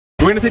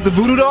We're gonna take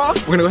the voodoo doll.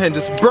 We're gonna go ahead and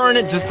just burn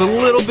it just a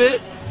little bit.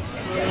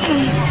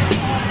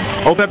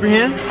 Open up your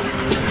hand.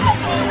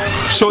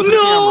 Show us the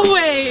camera. No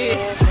way!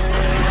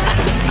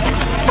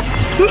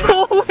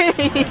 No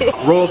way!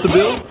 Roll up the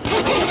bill.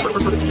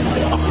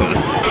 Awesome.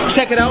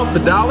 Check it out, the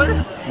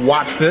dollar.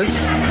 Watch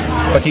this.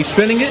 Like he's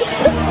spinning it.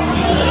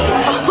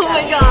 Oh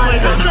my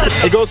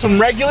god! It goes from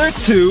regular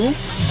to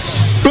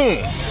boom.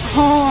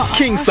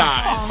 King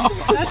size.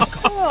 That's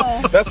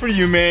cool. That's for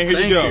you, man. Here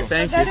you go.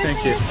 Thank you, That thank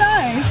is you. your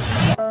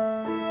size.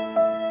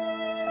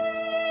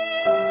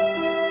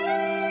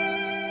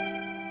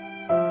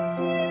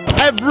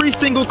 Every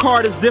single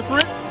card is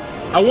different.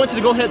 I want you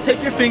to go ahead,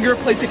 take your finger,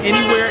 place it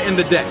anywhere in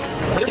the deck.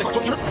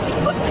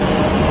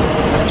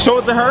 Show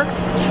it to her.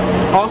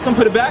 Awesome,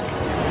 put it back.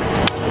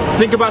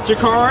 Think about your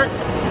card.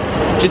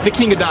 It's the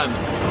King of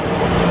Diamonds.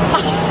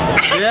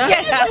 Yeah?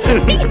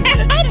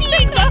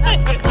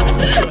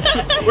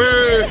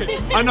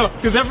 Wait. I know,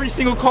 because every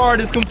single card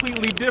is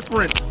completely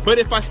different. But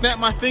if I snap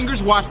my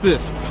fingers, watch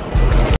this.